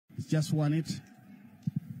He's just won it.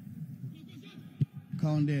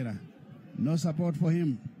 Kaundera. No support for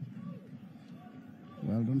him.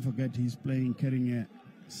 Well, don't forget he's playing, carrying a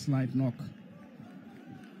slight knock.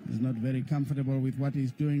 He's not very comfortable with what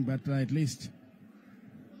he's doing, but at least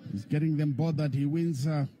he's getting them bothered. He wins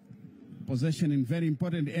possession in very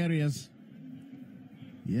important areas.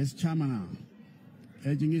 Yes, Chama now,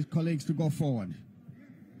 urging his colleagues to go forward.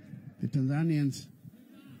 The Tanzanians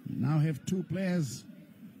now have two players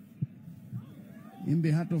in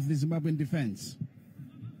the heart of the Zimbabwean defense.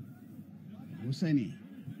 Husseini.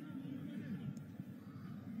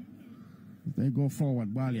 They go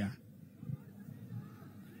forward, Balia.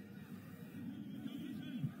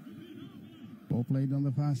 Ball played on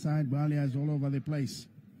the far side. Balia is all over the place.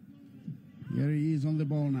 Here he is on the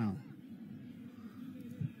ball now.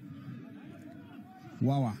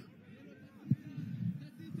 Wawa.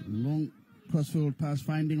 Long crossfield pass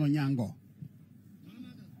finding Onyango.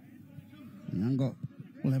 Onyango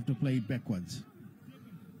will have to play it backwards.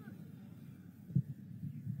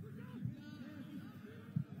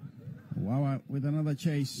 Wawa with another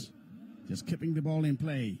chase. Just keeping the ball in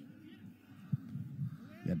play.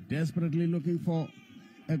 They're desperately looking for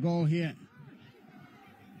a goal here.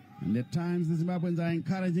 And at times the Zimbabweans are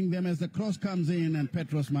encouraging them as the cross comes in and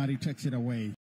Petros Mari takes it away.